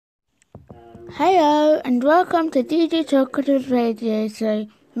Hello and welcome to DJ Torkative Radio, the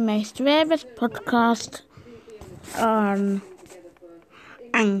most rarest podcast on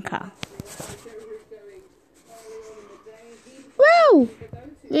Anchor. Well,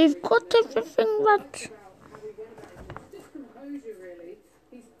 we've got everything that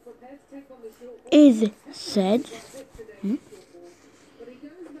is said.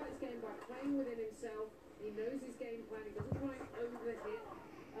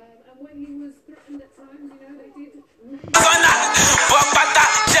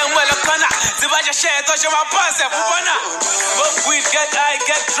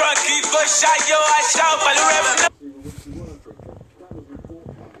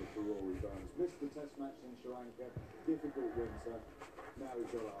 Difficult winter. Now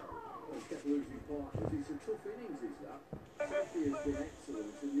he's kept losing partners. It's a tough innings, is that? Turkey has been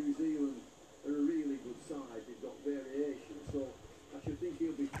excellent, and New Zealand are a really good side. They've got variation, so I should think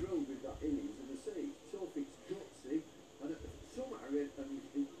he'll be thrilled with that innings. And the sea, tough, it's gutsy, and somehow it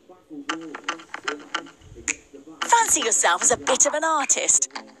baffles all of us. Somehow it gets the back. Fancy yourself as a bit of an artist?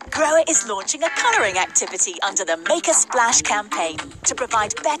 Grower is launching a colouring activity under the Make a Splash campaign to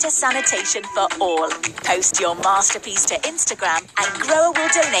provide better sanitation for all. Post your masterpiece to Instagram and Grower will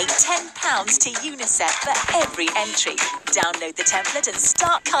donate £10 to UNICEF for every entry. Download the template and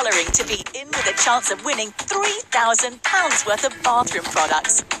start colouring to be in with a chance of winning £3,000 worth of bathroom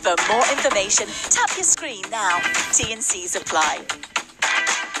products. For more information, tap your screen now. T&Cs apply.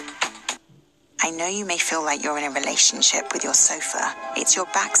 I know you may feel like you're in a relationship with your sofa. It's your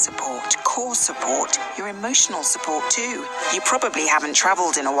back support, core support, your emotional support too. You probably haven't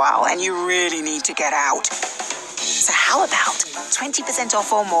travelled in a while and you really need to get out. So how about 20%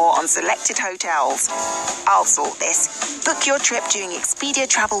 off or more on selected hotels? I'll sort this. Book your trip during Expedia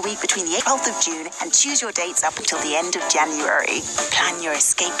Travel Week between the 12th of June and choose your dates up until the end of January. Plan your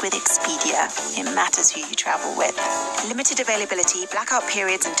escape with Expedia. It matters who you travel with. Limited availability, blackout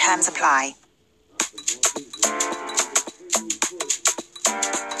periods and terms apply.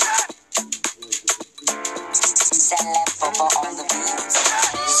 On the beat.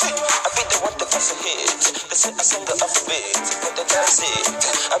 See, I be the one to pass a hit. They say I sing the alphabet, but they can't see it.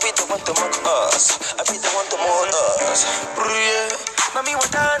 I be the one to mock us. I be the one to mourn us. Yeah. Mommy,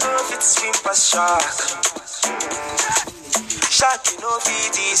 what I know if it's swim past shark. Shark, you know,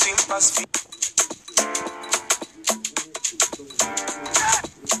 VD, swim past feet.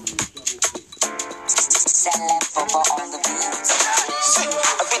 On the beat. See, I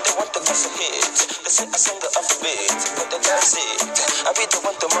be the one to pass a hit. They say I sing the alphabet, but they can't see it. I be the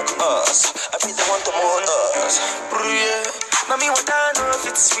one to mock us. I be the one to mourn us. Yeah. Mommy, what I know if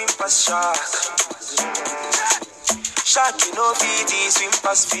it's swim past shark. Shark, you know, VD, swim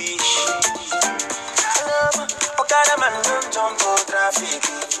past fish. Okada man don't jump for traffic.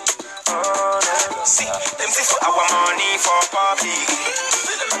 Oh, no. See, them say for our money for public.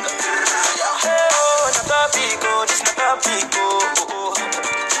 Hey, oh, not a big, oh, this not a big, oh.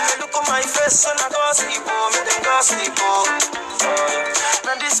 Look at my face, and I go sleep, oh, make them go sleep, oh.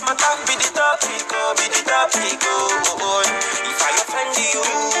 Now this matter be the topic, oh. If I offend you,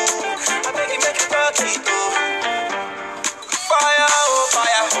 I beg you make you talk it, oh. Fire, oh,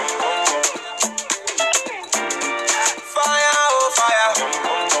 fire. Fire, oh, fire.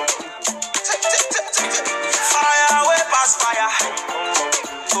 Fire, way past fire.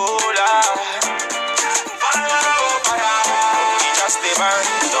 Oh, Lord. Fire, oh, fire. We just stay burn,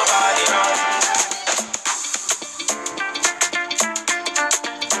 nobody know.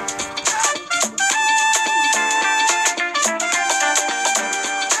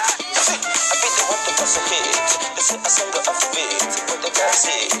 I sing the alphabet, but they can't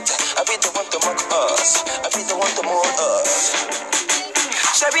see it. I be the one to mock us. I be the one to mourn us.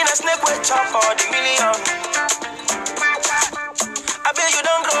 Shabby a snake will chop for the million. I bet you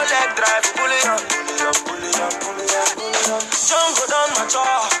don't grow like drive bullion. Jungle down my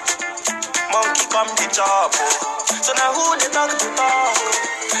jaw. Monkey come the job. So now who they talk to talk?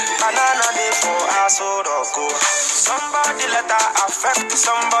 Banana day for asshole dog. Somebody let that affect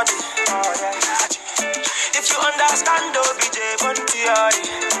somebody. If you understand, OBJ,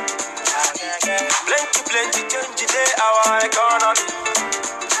 plenty change today, our economy.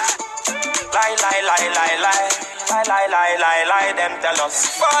 Lie, them tell us.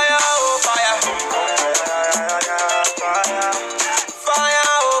 Fire, oh, fire. Fire,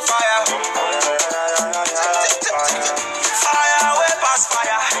 oh, fire. Fire, way past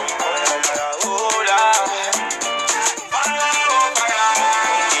fire. Oh, Lord. Fire, oh, fire.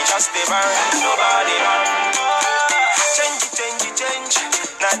 We just stay burn, nobody run. Change,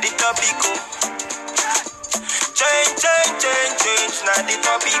 na the topic. Change, na at the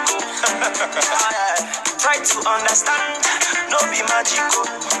topic. Try to understand, no be magical.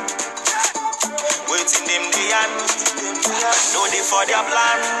 Waiting them the end, no they for their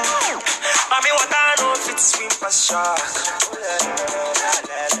plan. Mommy, what I know fit swim past shark.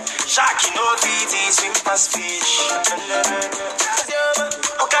 Shark, you know fit swim past fish.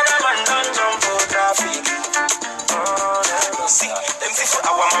 Okay, man, don't jump for traffic. See, them see for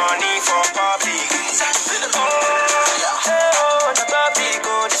our money for public. The topic,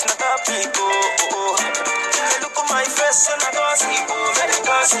 this not topic. Look at my face and I don't sleep, very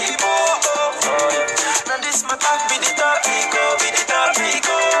gossip. Now this my talk be the topic, be the topic.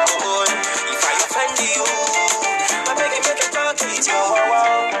 If I offend you, I beg you make a talk with you.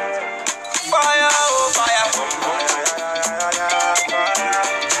 Fire, oh fire.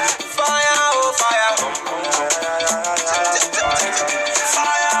 Fire, oh fire.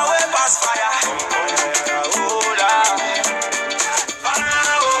 Fire, way past fire. Oh Lord. Fire,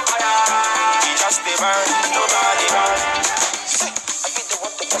 oh fire. We just stay burn, nobody burn. I be the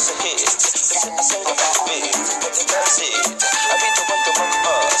one to pass a hit. I say the best bit, but that's it. I be the one to mock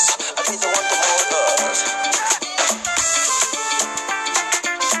us. I be the one to mold us.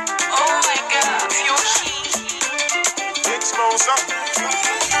 Oh my God, pure heat. Big smoke up.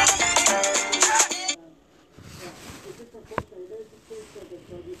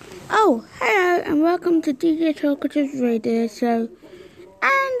 Oh, hello and welcome to DJ Torkative's radio show.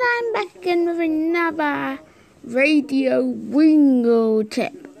 And I'm back again with another radio wingle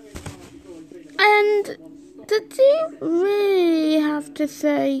tip. And did you really have to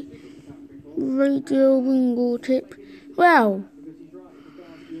say radio wingle tip? Well,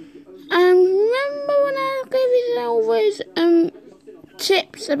 remember when I gave you all those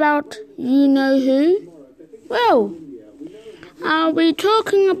tips about you know who? Well, I'll be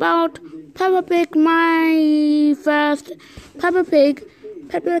talking about Peppa Pig,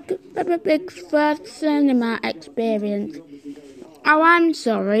 Peppa Pig's first cinema experience. Oh, I'm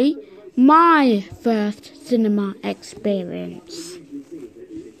sorry, my first cinema experience.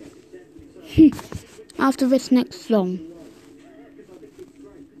 After this next song.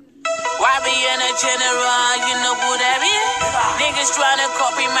 Why be in a general, you know who that be? Niggas tryna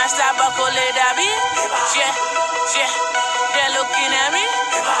copy my style, but call it that be? Yeah, they're looking at me,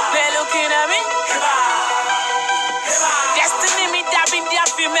 Destiny me dabbing their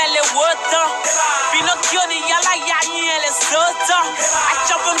female water. Pinocchio ni yala yani ele sota. I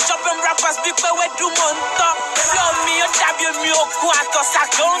chop 'em rappers big boy we do monta. Flow me or dab me or quanto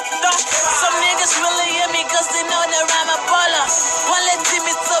saconta. Some niggas really hear me cause they know that I'm a baller. One let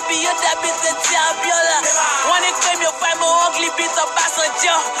me so be your dab is the Tiabiola. One claim you find my ugly bit of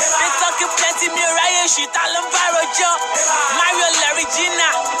passenger. They talking plenty me riot shit all in Joe. Mario Larry Gina.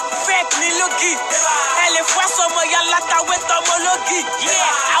 Fake me looky. Elle fois some yalata with homology.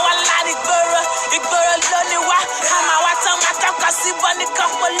 Yeah, our lad Igboro loni wa. Hama wata mata kasi bani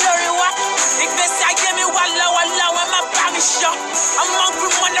kampo lori wa. Igbesi ayemi wa lawa ma bami show. I'm hungry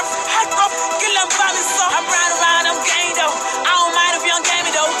motherfucker. Kill 'em by me so. I'm round, I'm gang though. I don't mind if you don't game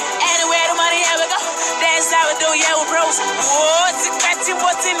me though. Anywhere the money, here we go. That's how we do, yeah, we bros. Whoa, Tikbeti,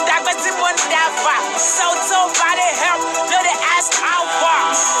 what's in that, but it's one that far. So, body help, no, they ask how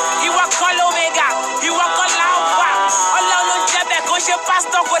far. You are call Omega, you are call Alpha. Alone, Jebe, go she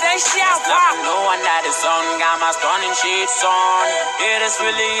pastor with a shower. No one that is on, got my stunning sheets on. It is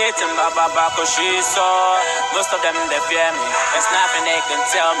really hating, Baba, cause she's on. Most of them, they fear me. There's nothing they can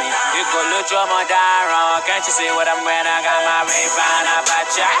tell me. You go look your mother wrong. Can't you see what I'm wearing? I got my Ray-Ban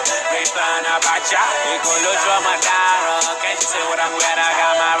Abacha. You go look your mother wrong. Can't you see what I'm wearing? I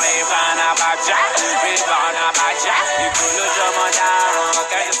got my Ray-Ban Abacha. You go look your mother wrong.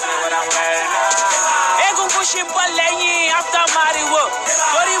 Can't you see what I'm wearing? Ego pushing Baleni after Mariwo.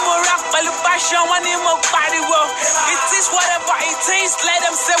 Body more rock, but the passion when he more body work. It is whatever it is, let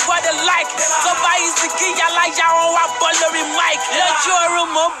them say what they like. Somebody's the key, I like y'all on Bollery mic. Let you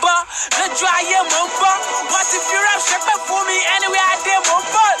remember, let you remember. What if you're up, shape for me anyway? I did more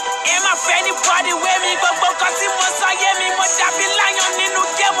fun. Am I fanny body with me? But because it must I hear me, but I be lying on the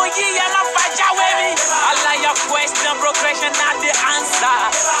game, I'm a faja with me. I like your question, progression, not the answer.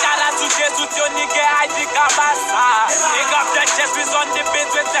 Shout out to Jesus, to your nigga, I think I'm Pick up the chest, is on the beat,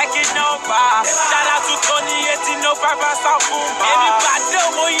 we're taking over. Shout out to Tony, 1805, South Boom. Everybody,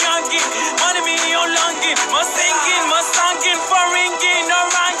 mo youngin, money me on longin, mo singing, mo songing, for ringing, no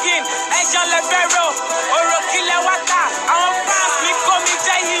ranging. Hey, John Lefero, Oro Kilawata. I'm fast, me call me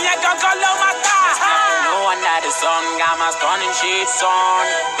Jay, he ain't gonna go low my car. No one that is sun, got my stunning sheets on.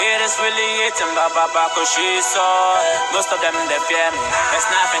 It is really hitting Baba Bako sheets on. Most of them they fear me, there's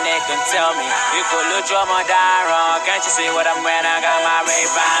nothing they can tell me. You could look your Madara, can't you see what I'm wearing? I got my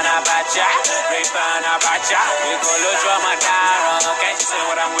Ray-Ban Abacha, Ray-Ban Abacha. You could look your Madara, can't you see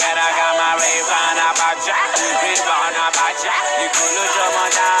what I'm wearing? I got my Ray-Ban Abacha, Ray-Ban Abacha. You could look your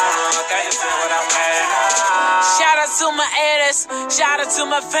Madara, can't you see what I'm wearing? Shout out to my haters, shout out to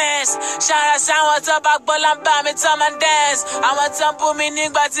my fans. Shout out to what's up, Akbol and Bam, it's on my dance. I'm a tampo me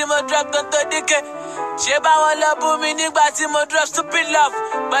nigga, but I'm drop on the dick. Sheba wala bu me nigga, but I'm drop stupid love.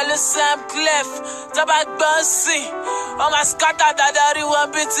 But the Sam Cliff, Tabak Bouncy. Oh my scatter, daddy,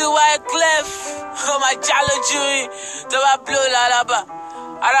 one bit to white cliff. Oh my jalo Jewy, Tabak blue lalaba.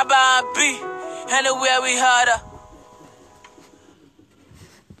 Araba and B, anywhere we heard her.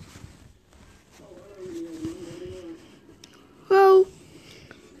 Well,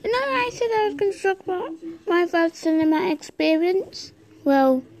 I said I was going to talk about my first cinema experience.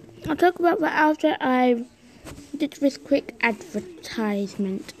 Well, I'll talk about that after I did this quick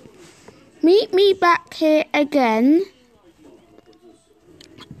advertisement. Meet me back here again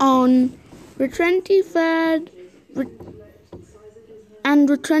on the 23rd and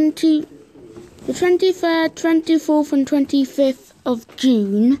the 23rd, 24th and 25th of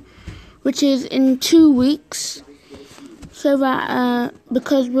June, which is in 2 weeks. So that,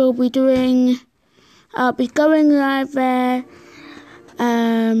 because I'll be going live there,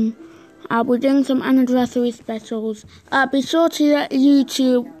 I'll be doing some anniversary specials. Be sure to let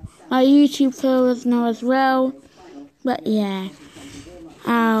my YouTube followers know as well. But yeah,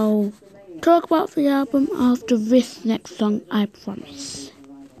 I'll talk about the album after this next song, I promise.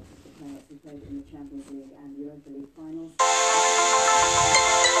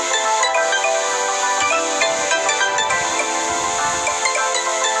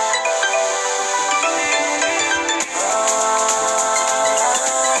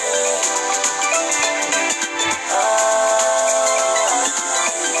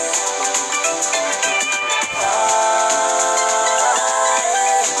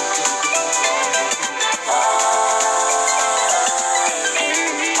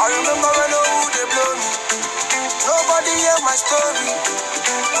 My story,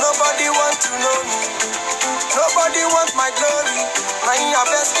 nobody want to know me, nobody want my glory. My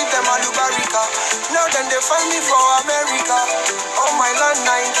best keep them alubarika. Now then they find me for America. On my land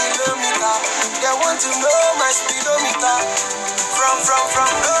 9 kilometer. They want to know my speedometer. From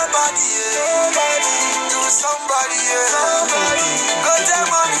nobody, yeah, to somebody, yeah. Somebody. Go tell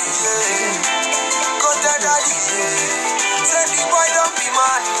mommy, yeah. Go tell daddy, yeah. Say the boy don't be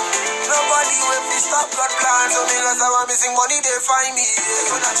mad. Nobody will be stop God plans. So because I want missing money, they find me.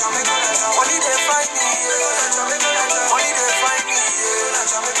 Money they find me. Money they find me.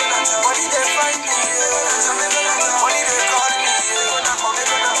 Money they find me. Money they call me.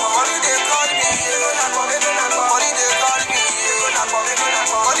 Money they call me. Money they call me.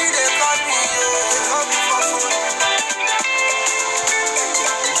 Money they call me. They call me for food.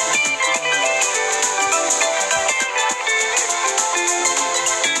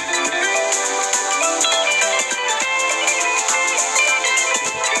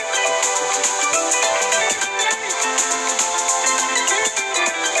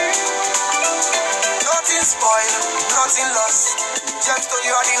 Nothing lost. Just told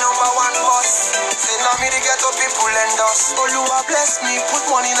you are the #1 boss. Say now me the ghetto people and us. Oluwa bless me, put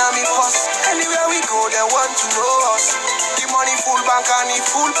money in me purse. Anywhere we go, they want to know us. The money full bank and the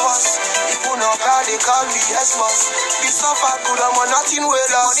full purse. People no car, they call me S-Boss. We suffer good, I'm on nothing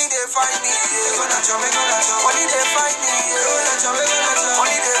with us. Money they find me, yeah. Money they find me, yeah.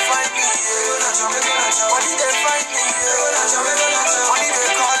 Money they find me, yeah. Money they find me, yeah. Money they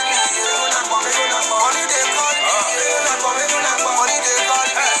call me, yeah. Money they call me, yeah. Money they call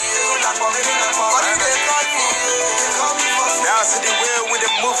me, money they call me, they call me for now I see the way we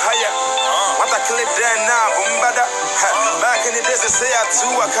they move higher. What I clip there now, Bumbada. Back in the days, they say I do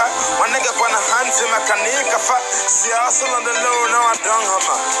a cat. One nigga on a hand to my canica fat. See, I hustle on the low, now I don't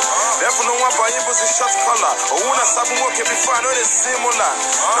hammer. Therefore, no one by you was a shot collar. Or when I stop working before I know the similar.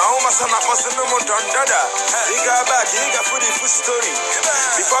 Now, my son, I was no more done dada. He got back, he got pretty full story.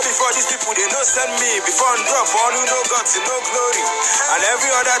 Before these people, they no send me. Before I'm drop, all who no guts, no glory. And every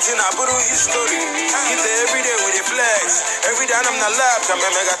other thing I put on history. Hit it every day with a flex. Every day I'm not lap, I'm a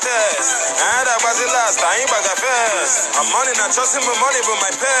mega test. And I was the last, I ain't back at first. I'm money, not trusting my money, but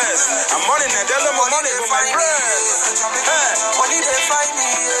my past. I'm money, not telling my money, but my breast. Money they find me,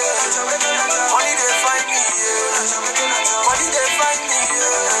 yeah. Money they find me, yeah. Money they find me,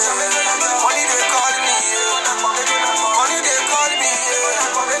 yeah. Money they call me, yeah. Money they call me,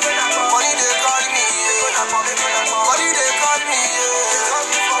 yeah. Money they call me, yeah.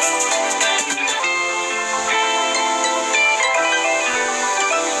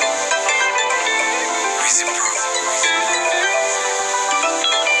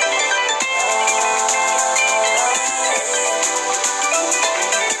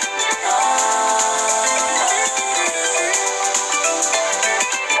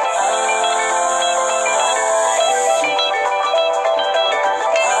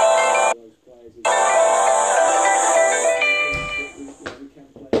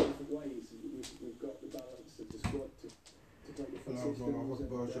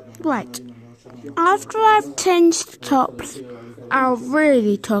 Right. After I've changed tops, I'll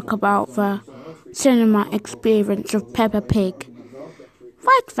really talk about the cinema experience of Peppa Pig.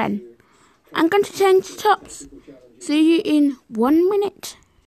 Right then, I'm going to change tops. See you in 1 minute.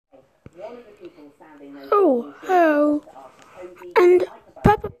 Oh, hello. And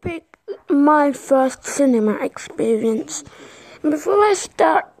Peppa Pig, my first cinema experience. And before I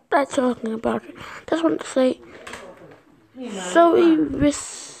start by talking about it, I just want to say, sorry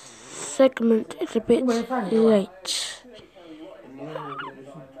this segment is a bit late.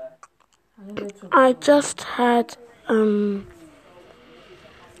 I just had,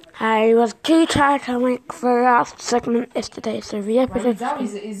 I was too tired to make the last segment yesterday, so the episode...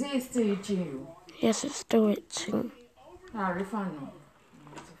 Is it still itching? Yes, it's still itching. Refund.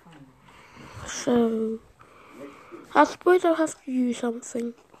 So, I suppose I'll have to use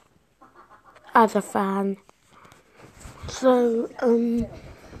something as a fan. So,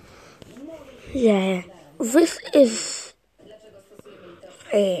 yeah, this is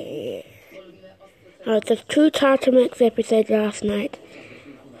I was just too tired to make the episode last night.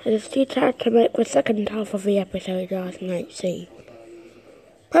 I was too tired to make the second half of the episode last night, see.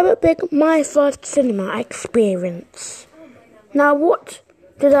 Peppa Pig, my first cinema experience. Now, what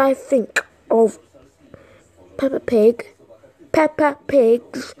did I think of Peppa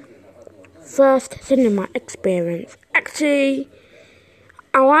Pig's first cinema experience? Actually,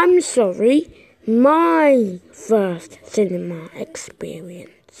 I'm sorry, my first cinema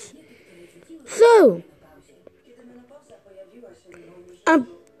experience. So, I've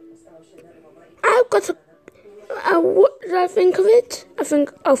got a... what did I think of it? I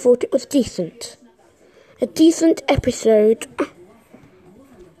thought it was decent. A decent episode.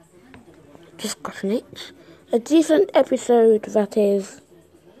 Just got an itch. A decent episode that is...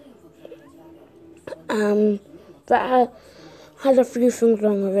 that has a few things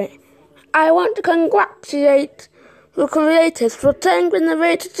wrong with it. I want to congratulate the creators for changing the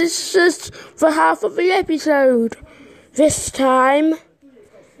rated just for half of the episode. This time,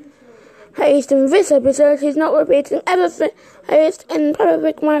 at least in this episode, he's not repeating everything. At least in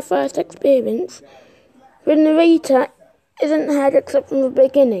probably my first experience, the narrator isn't heard except from the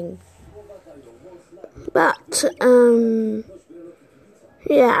beginning. But,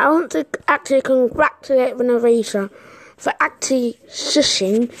 yeah, I want to actually congratulate the narrator for actually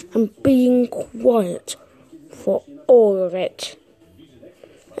shushing and being quiet for all of it.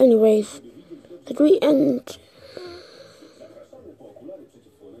 Anyways, did we end?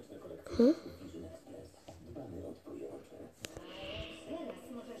 Huh?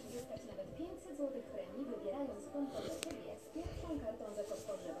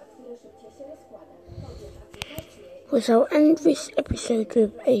 Well, so I'll end this episode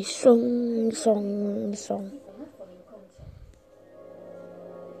with a song.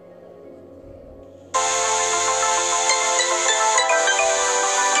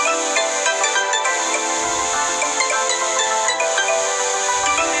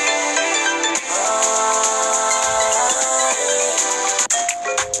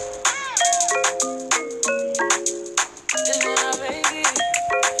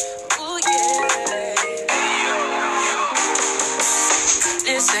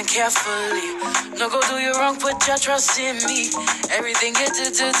 Listen carefully. No go do you wrong, put your trust in me. Everything you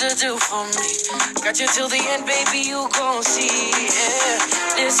do for me. Got you till the end, baby, you gon' see.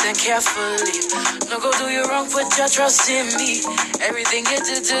 Yeah. Listen carefully. No go do you wrong, put your trust in me. Everything you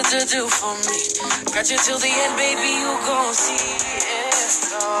do for me. Got you till the end, baby, you gon' see.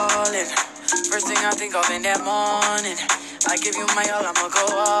 Yeah. Darling, first thing I think of in that morning. I give you my all, I'ma go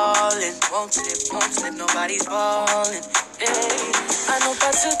all in. Won't slip, nobody's falling. Hey, I know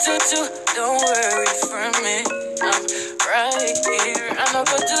about two, don't worry for me. I'm right here. I know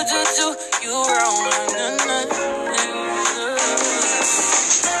about two, you wrong.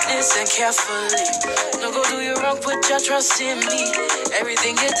 Listen carefully. No go do you wrong, put your trust in me.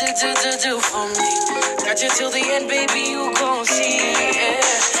 Everything you do for me. Got you till the end, baby, you gon' see. Yeah.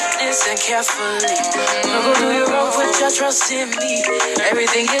 Listen carefully. No go do you wrong, put your trust in me.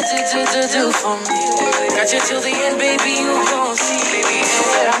 Everything you do for me. Got you till the end, baby, you gon' see. Baby, you know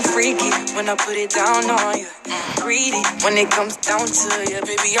that I'm freaky when I put it down on you. Greedy when it comes down to you.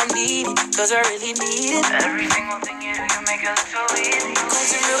 Baby, I'm needy, cause I really need it. Every single thing you do, you make it so easy. Quand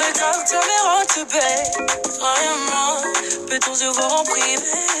tu me regardes, ta mère en te baie. Toi et moi, peut-on se voir en privé?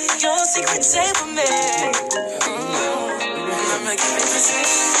 Your secret safe for me. I'm not giving this.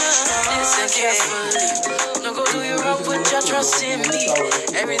 Listen carefully. No No go do you wrong, put your trust in me.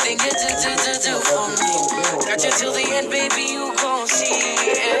 Everything you do for me. Got you till the end, baby, you gon' see.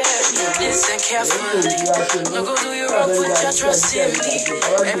 Yeah. Listen carefully. No go do you wrong, put your trust in me.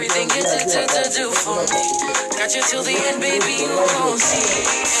 Everything you do for me. Got you till the end, baby, you gon' see.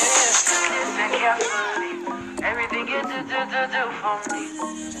 Yeah. Listen carefully. Everything you do for me.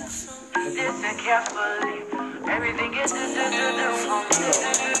 Listen carefully. Everything you do for me.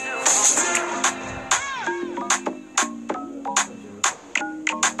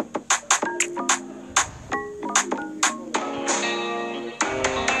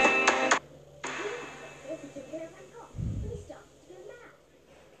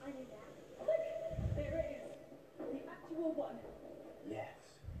 Yes.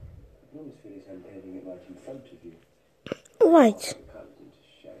 You always feel as though having it right in front of you. Right. Comes into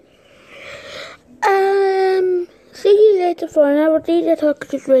shade. See you later for another DJ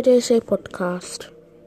Talkative Radio Show podcast.